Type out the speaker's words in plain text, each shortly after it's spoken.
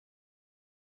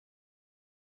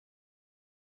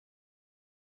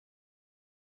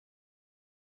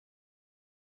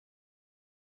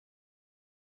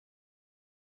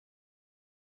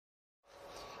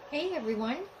Hey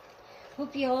everyone,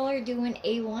 hope you all are doing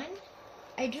A1.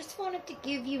 I just wanted to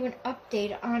give you an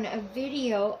update on a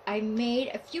video I made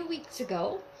a few weeks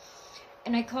ago,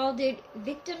 and I called it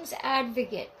Victims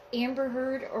Advocate, Amber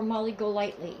Heard or Molly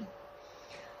Golightly.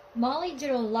 Molly did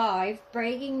a live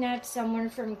bragging that someone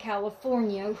from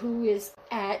California who is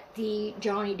at the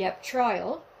Johnny Depp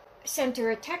trial sent her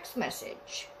a text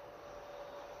message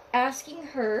asking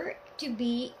her to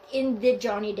be in the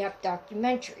Johnny Depp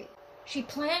documentary. She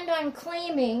planned on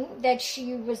claiming that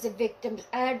she was a victim's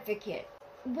advocate.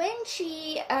 When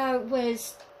she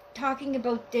was talking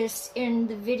about this in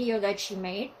the video that she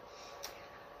made,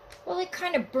 well, it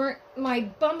kind of burnt my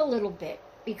bum a little bit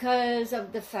because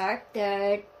of the fact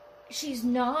that she's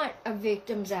not a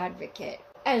victim's advocate,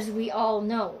 as we all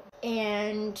know.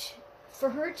 And for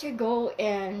her to go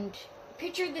and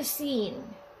picture the scene,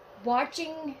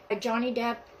 watching a Johnny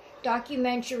Depp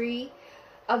documentary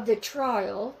of the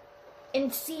trial,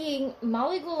 and seeing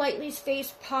Molly Golightly's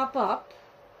face pop up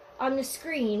on the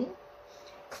screen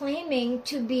claiming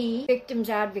to be victim's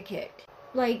advocate.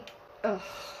 Like, ugh.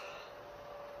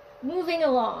 Moving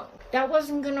along. That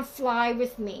wasn't gonna fly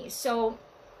with me. So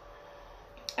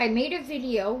I made a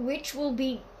video which will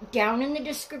be down in the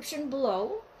description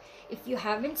below. If you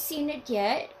haven't seen it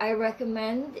yet, I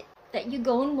recommend that you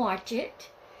go and watch it.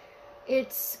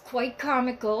 It's quite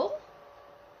comical.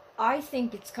 I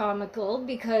think it's comical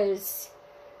because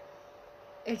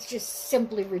it's just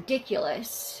simply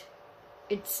ridiculous.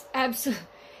 It's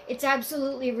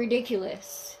absolutely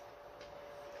ridiculous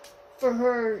for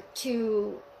her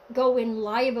to go and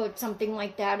lie about something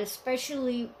like that,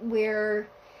 especially where,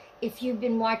 if you've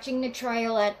been watching the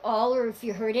trial at all or if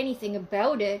you heard anything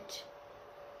about it,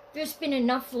 there's been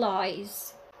enough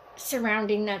lies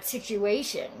surrounding that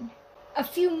situation. A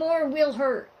few more will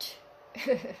hurt.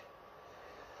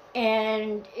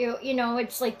 And, you know,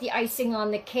 it's like the icing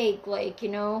on the cake, like, you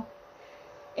know.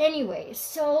 Anyways,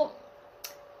 so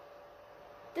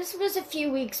this was a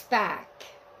few weeks back.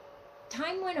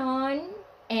 Time went on,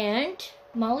 and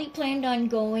Molly planned on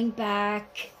going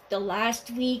back the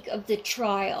last week of the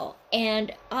trial,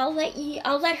 and I'll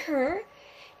let her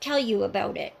tell you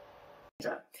about it.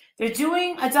 They're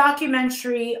doing a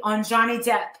documentary on Johnny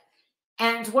Depp,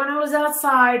 and when I was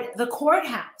outside the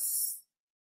courthouse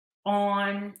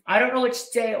on, I don't know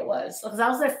which day it was, because I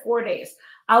was there 4 days.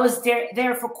 I was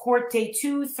there for court day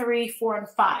 2, 3, 4, and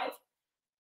 5.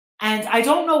 And I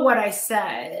don't know what I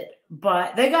said,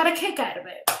 but they got a kick out of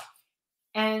it.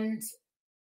 And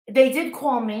they did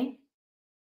call me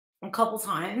a couple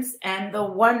times. And the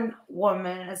one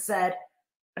woman has said,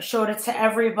 I showed it to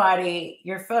everybody,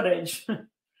 your footage.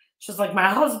 She was like, my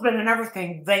husband and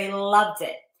everything, they loved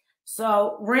it.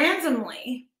 So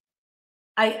randomly,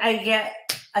 I get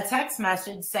a text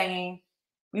message saying,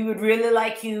 we would really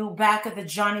like you back at the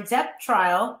Johnny Depp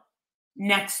trial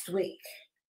next week.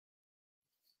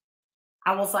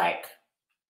 I was like,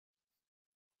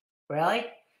 really?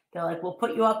 They're like, we'll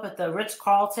put you up at the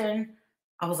Ritz-Carlton.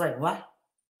 I was like, what?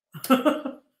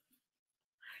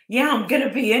 Yeah, I'm going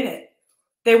to be in it.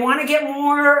 They want to get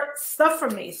more stuff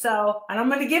from me. So, and I'm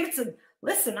going to give it to them.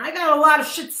 Listen, I got a lot of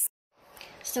shit.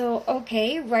 So,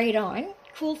 okay, right on.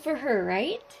 Cool for her,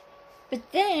 right?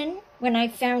 But then, when I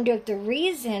found out the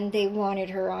reason they wanted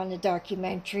her on the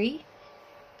documentary,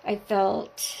 I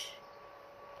felt,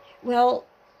 well,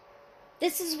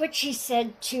 this is what she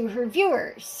said to her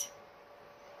viewers.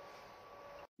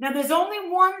 Now, there's only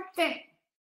one thing.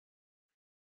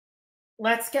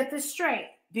 Let's get this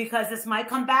straight, because this might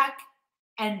come back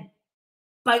and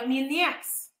bite me in the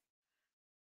ass.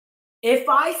 If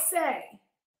I say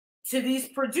to these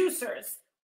producers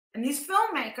and these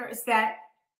filmmakers that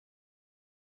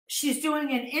she's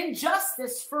doing an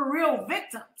injustice for real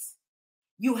victims,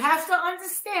 you have to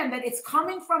understand that it's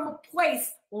coming from a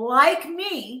place like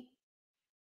me.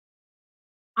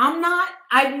 I've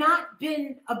not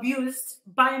been abused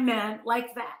by men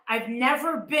like that. I've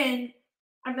never been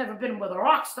with a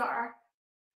rock star.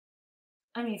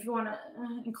 I mean, if you want to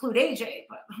include AJ,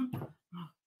 but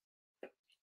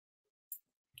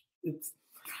oops.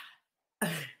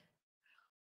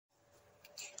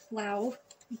 Wow,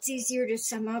 it's easier to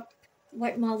sum up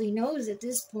what Molly knows at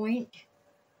this point.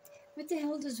 What the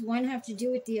hell does one have to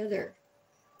do with the other?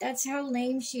 That's how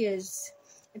lame she is.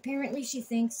 Apparently she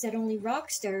thinks that only rock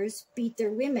stars beat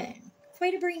their women.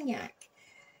 Quite a brainiac.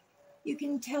 You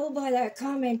can tell by that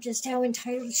comment just how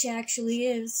entitled she actually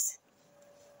is.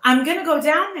 I'm going to go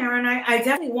down there, and I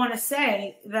definitely want to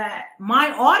say that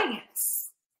my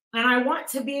audience, and I want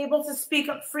to be able to speak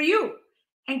up for you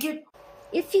and give...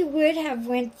 If you would have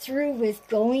went through with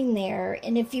going there,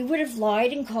 and if you would have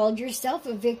lied and called yourself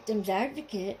a victim's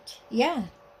advocate, yeah,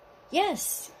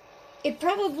 Yes, it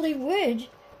probably would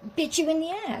bit you in the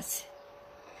ass.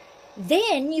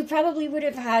 Then you probably would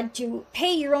have had to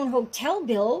pay your own hotel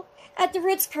bill at the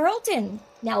Ritz-Carlton.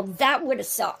 Now that would have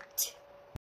sucked.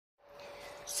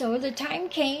 So the time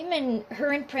came and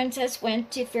her and Princess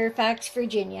went to Fairfax,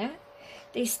 Virginia.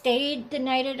 They stayed the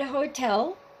night at a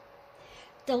hotel.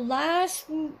 The last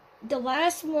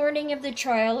morning of the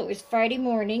trial, it was Friday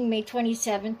morning, May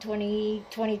 27,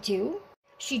 2022.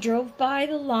 She drove by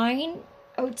the line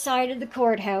outside of the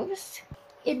courthouse.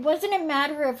 It wasn't a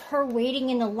matter of her waiting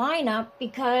in the lineup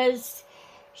because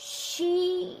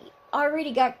she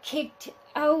already got kicked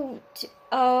out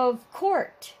of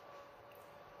court.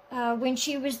 When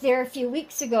she was there a few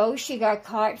weeks ago, she got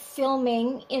caught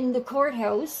filming in the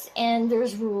courthouse, and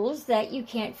there's rules that you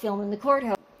can't film in the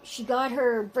courthouse. She got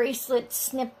her bracelet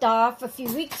snipped off a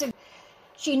few weeks ago.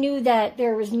 She knew that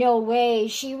there was no way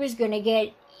she was going to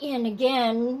get in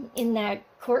again in that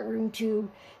courtroom to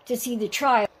see the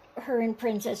trial. Her and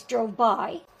Princess drove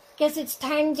by. Guess it's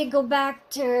time to go back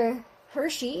to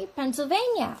Hershey,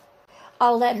 Pennsylvania.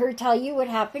 I'll let her tell you what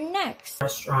happened next.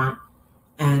 Restaurant.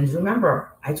 And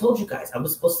remember, I told you guys I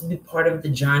was supposed to be part of the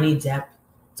Johnny Depp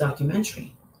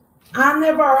documentary. I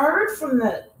never heard from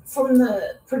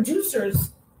the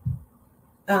producers.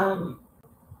 I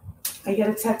get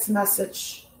a text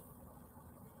message.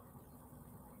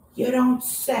 You don't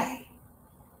say.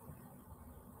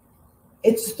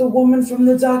 It's the woman from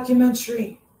the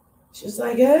documentary. She's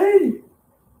like, hey.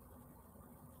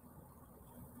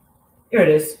 Here it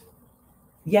is.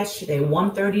 Yesterday,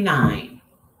 1:39.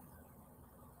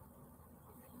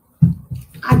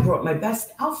 I brought my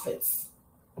best outfits.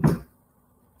 I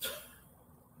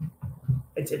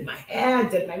did my hair, I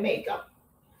did my makeup.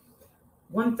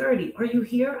 1:30, are you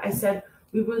here? I said,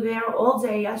 we were there all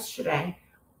day yesterday.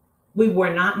 We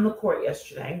were not in the court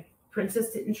yesterday.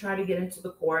 Princess didn't try to get into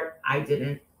the court. I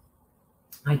didn't.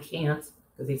 I can't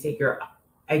because they take your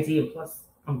ID and plus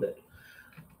I'm good.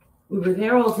 We were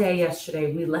there all day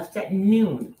yesterday. We left at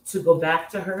noon to go back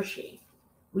to Hershey.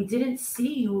 We didn't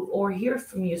see you or hear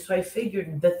from you, so I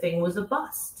figured the thing was a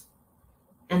bust.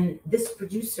 And this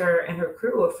producer and her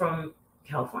crew are from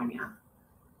California.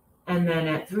 And then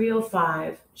at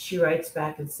 3:05, she writes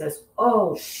back and says,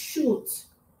 oh, shoot,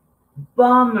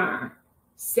 bummer,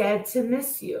 sad to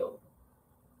miss you.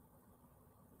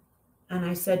 And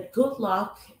I said, good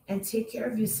luck and take care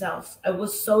of yourself. I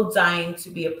was so dying to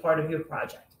be a part of your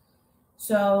project.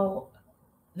 So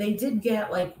they did get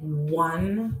like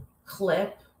one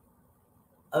clip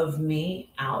of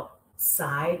me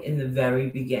outside in the very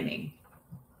beginning.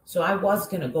 So I was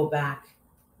going to go back,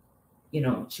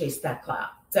 chase that cloud.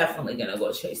 Definitely going to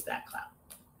go chase that cloud.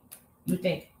 You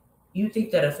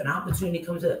think that if an opportunity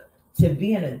comes to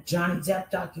be in a Johnny Depp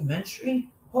documentary,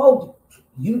 oh,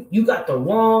 you got the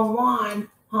wrong one,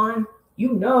 hon.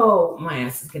 You know my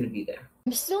ass is going to be there.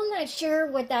 I'm still not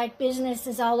sure what that business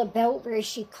is all about where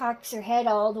she cocks her head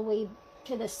all the way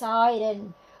to the side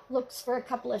and looks for a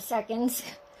couple of seconds.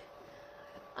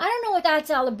 I don't know what that's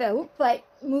all about, but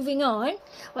moving on.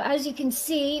 Well, as you can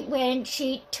see, when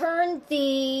she turned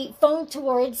the phone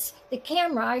towards the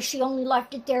camera, she only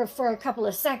left it there for a couple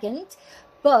of seconds.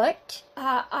 But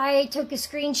I took a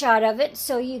screenshot of it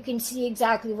so you can see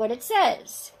exactly what it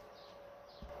says.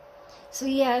 So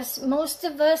yes, most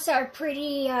of us are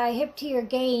pretty hip to your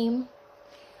game.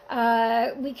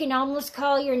 We can almost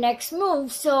call your next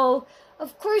move, so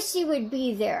of course you would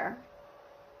be there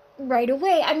right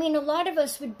away. I mean, a lot of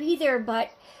us would be there,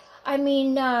 but I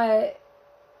mean, I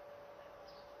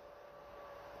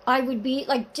would be,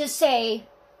 like, just say,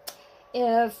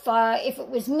 if it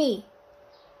was me,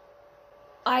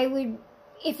 I would,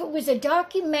 if it was a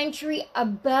documentary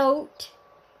about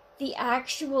the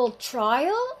actual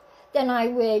trial, then I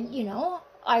would,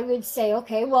 I would say,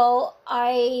 okay, well,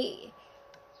 I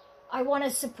want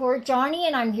to support Johnny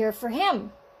and I'm here for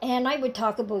him. And I would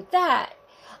talk about that.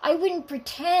 I wouldn't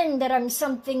pretend that I'm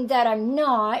something that I'm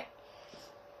not.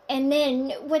 And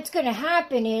then what's going to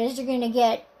happen is you're going to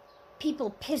get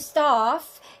people pissed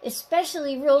off,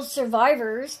 especially real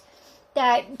survivors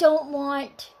that don't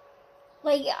want,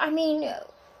 like, I mean,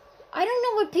 I don't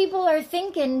know what people are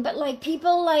thinking, but like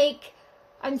people like,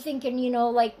 I'm thinking,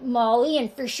 like Molly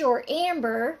and for sure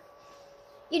Amber,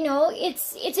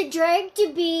 it's a drag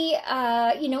to be,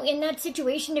 in that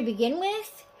situation to begin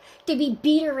with, to be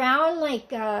beat around like,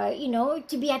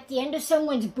 to be at the end of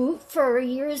someone's boot for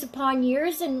years upon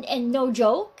years and no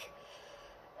joke.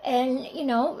 And,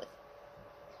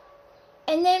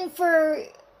 and then for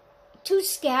two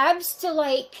scabs to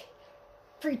like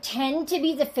pretend to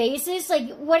be the faces,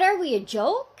 like, what are we, a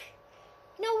joke?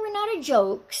 No, we're not a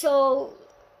joke. So,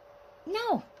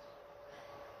 no,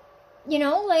 You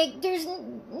know, like, there's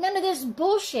none of this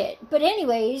bullshit. But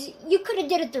anyways, you could have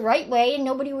did it the right way and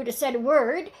nobody would have said a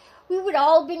word. We would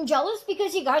all have been jealous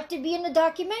because you got to be in the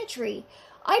documentary.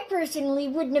 I personally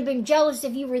wouldn't have been jealous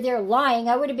if you were there lying.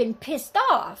 I would have been pissed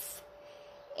off.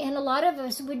 And a lot of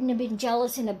us wouldn't have been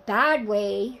jealous in a bad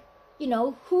way. You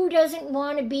know, who doesn't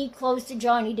want to be close to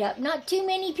Johnny Depp? Not too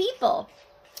many people.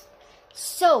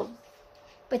 So,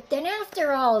 but then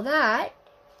after all that,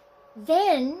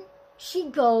 then she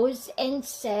goes and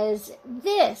says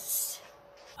this.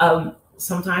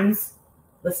 Sometimes,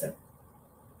 listen,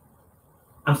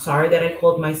 I'm sorry that I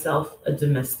called myself a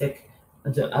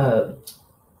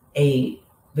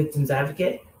victim's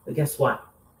advocate, but guess what?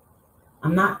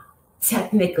 I'm not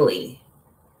technically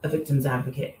a victim's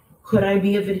advocate. Could I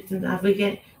be a victim's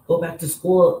advocate? Go back to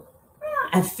school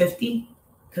at 50?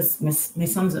 Because my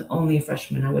son's only a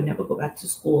freshman. I would never go back to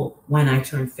school when I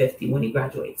turn 50, when he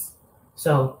graduates.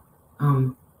 So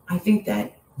I think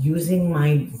that using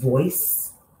my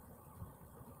voice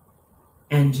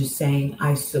and just saying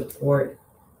I support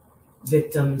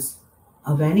victims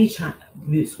of any child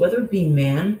abuse, whether it be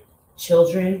man,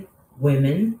 children,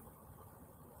 women,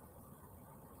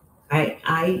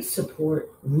 I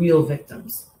support real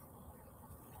victims.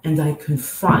 And I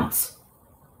confront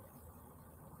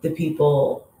the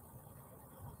people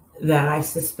that I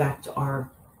suspect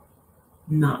are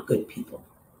not good people.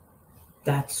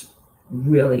 That's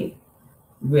really,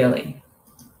 really,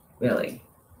 really.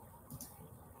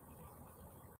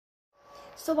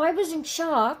 So I was in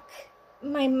shock.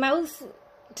 My mouth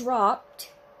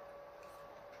dropped.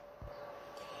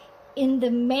 In the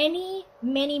many,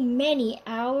 many, many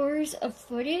hours of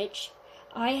footage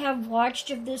I have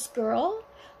watched of this girl,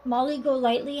 Molly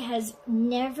Golightly has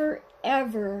never,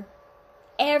 ever,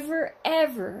 ever,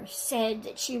 ever said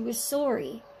that she was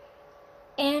sorry.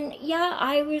 And yeah,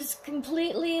 I was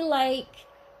completely like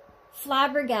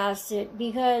flabbergasted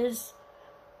because,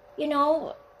 you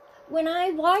know, when I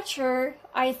watch her,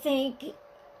 I think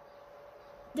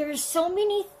there's so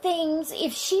many things.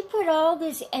 If she put all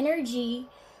this energy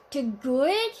to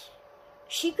good,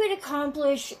 she could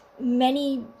accomplish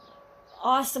many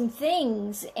awesome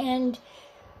things. And,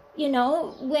 you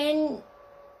know, when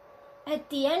at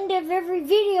the end of every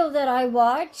video that I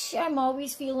watch, I'm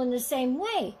always feeling the same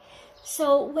way.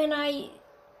 So when I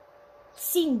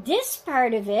seen this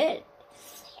part of it,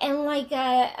 and like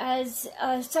as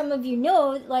some of you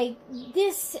know, like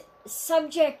this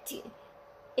subject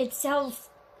itself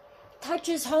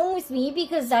touches home with me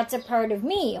because that's a part of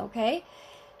me, okay?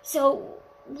 So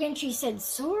when she said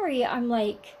sorry, I'm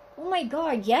like, oh my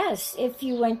God, yes. If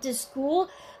you went to school,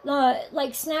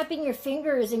 like snapping your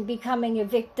fingers and becoming a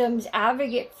victim's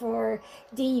advocate for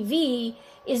DV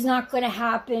is not going to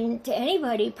happen to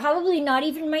anybody. Probably not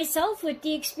even myself with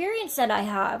the experience that I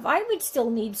have. I would still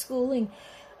need schooling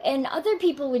and other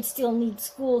people would still need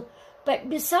school. But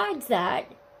besides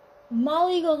that,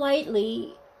 Molly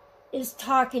Golightly is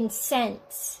talking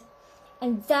sense.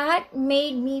 And that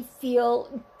made me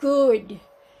feel good.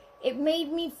 It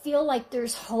made me feel like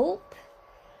there's hope.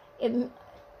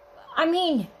 I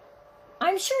mean,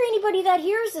 I'm sure anybody that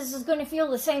hears this is going to feel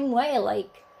the same way.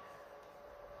 Like,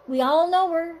 we all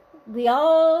know her. We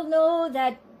all know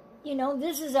that, you know,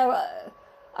 this is a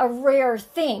rare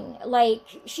thing. Like,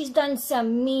 she's done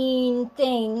some mean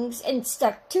things and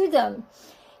stuck to them.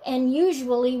 And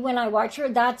usually when I watch her,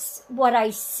 that's what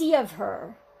I see of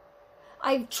her.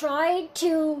 I've tried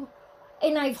to,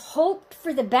 and I've hoped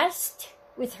for the best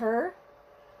with her,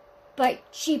 but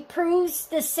she proves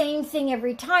the same thing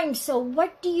every time. So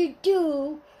what do you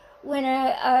do when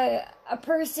a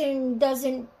person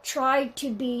doesn't try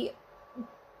to be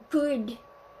good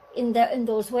in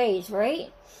those ways,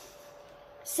 right?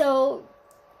 So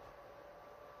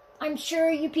I'm sure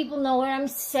you people know what I'm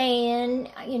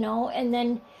saying, you know, and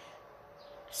then,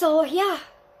 so yeah,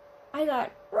 I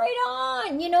thought, right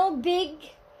on, you know, big,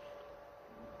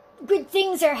 good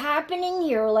things are happening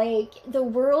here. Like, the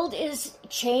world is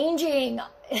changing,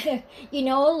 you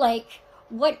know, like,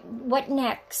 what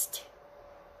next?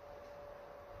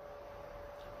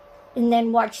 And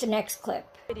then watch the next clip.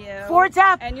 For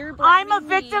death, and you're I'm a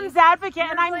victim's advocate,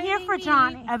 and I'm here for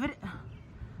Johnny.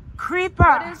 Creeper.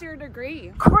 What is your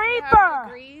degree? Creeper.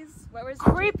 Degrees? What was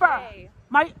your Creeper.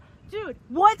 GPA? Dude,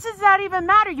 what does that even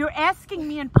matter? You're asking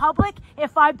me in public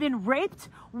if I've been raped?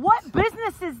 What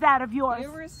business is that of yours?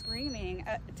 You were screaming,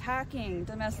 attacking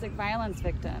domestic violence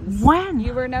victims. When?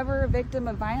 You were never a victim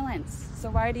of violence. So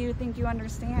why do you think you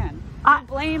understand? You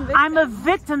blame victims. I'm a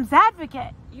victim's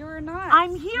advocate. You're not.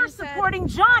 I'm here supporting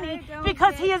Johnny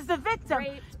because he is the victim.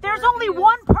 There's only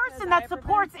one person that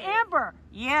supports Amber.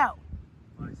 You.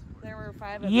 There were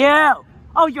 5 of them. You.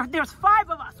 Oh, there's 5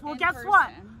 of us. Well, In guess person. what?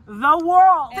 The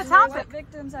world. And This happened. what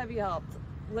victims have you helped?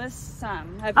 List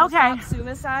some. Have you stopped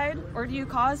suicide, or do you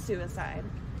cause suicide?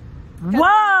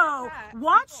 Whoa!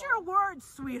 Watch your words,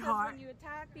 sweetheart. Because when you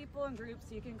attack people in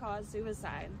groups, you can cause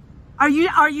suicide. Are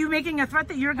you making a threat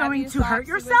that you're going to hurt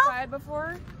yourself? Have you stopped suicide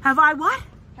before? Have I what?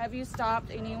 Have you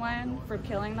stopped anyone from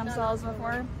killing themselves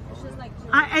before?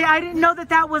 I didn't know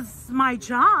that was my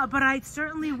job, but I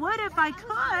certainly would if I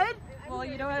could. Well,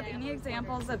 you don't have any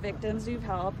examples of victims you've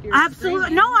helped. You're Absolutely.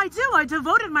 screaming. No, I do. I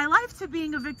devoted my life to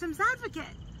being a victim's advocate.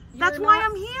 That's why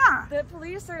I'm here. The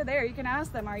police are there. You can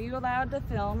ask them, are you allowed to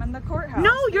film in the courthouse?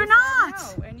 No, you're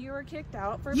not. No, and you were kicked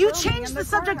out for You filming changed in the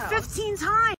subject courthouse. 15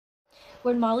 times.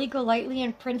 When Molly Golightly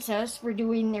and Princess were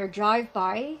doing their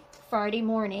drive-by Friday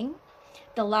morning,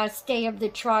 the last day of the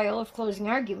trial of closing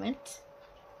argument,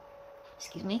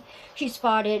 she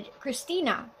spotted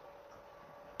Christina.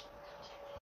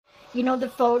 You know the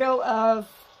photo of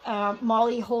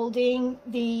Molly holding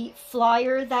the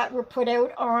flyer that were put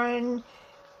out on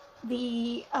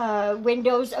the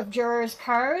windows of jurors'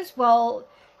 cars? Well,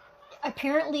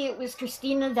 apparently it was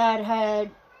Christina that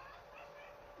had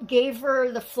gave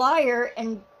her the flyer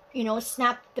and,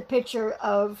 snapped the picture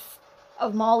of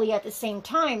Molly at the same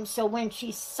time. So when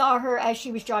she saw her as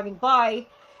she was driving by,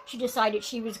 she decided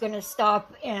she was going to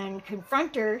stop and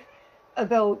confront her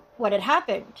about what had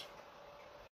happened.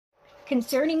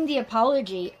 Concerning the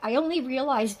apology, I only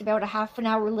realized about a half an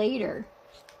hour later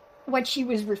what she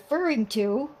was referring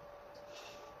to,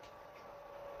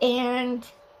 and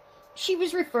she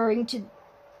was referring to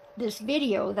this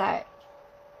video that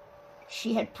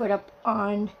she had put up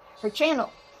on her channel.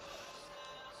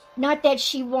 Not that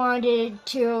she wanted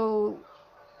to,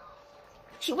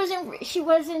 she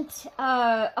wasn't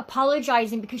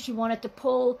apologizing because she wanted to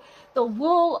pull the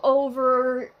wool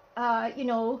over,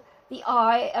 the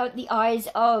eyes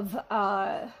of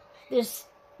this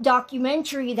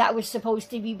documentary that was supposed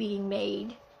to be being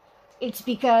made. It's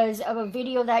because of a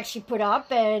video that she put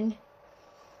up, and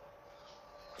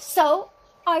so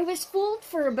I was fooled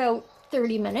for about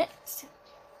 30 minutes.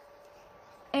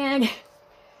 And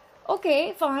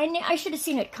okay, fine. I should have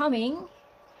seen it coming.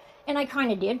 And I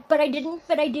kind of did. But I didn't.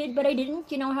 But I did. But I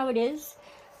didn't. You know how it is.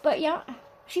 But yeah,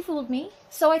 she fooled me.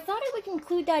 So I thought I would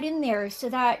include that in there so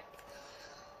that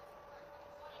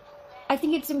I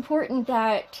think it's important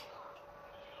that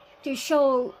to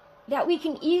show that we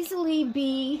can easily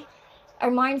be,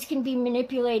 our minds can be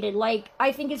manipulated. Like,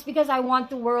 I think it's because I want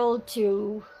the world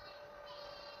to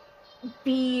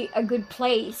be a good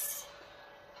place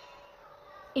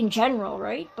in general,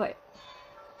 right? But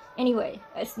anyway,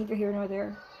 that's neither here nor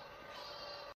there.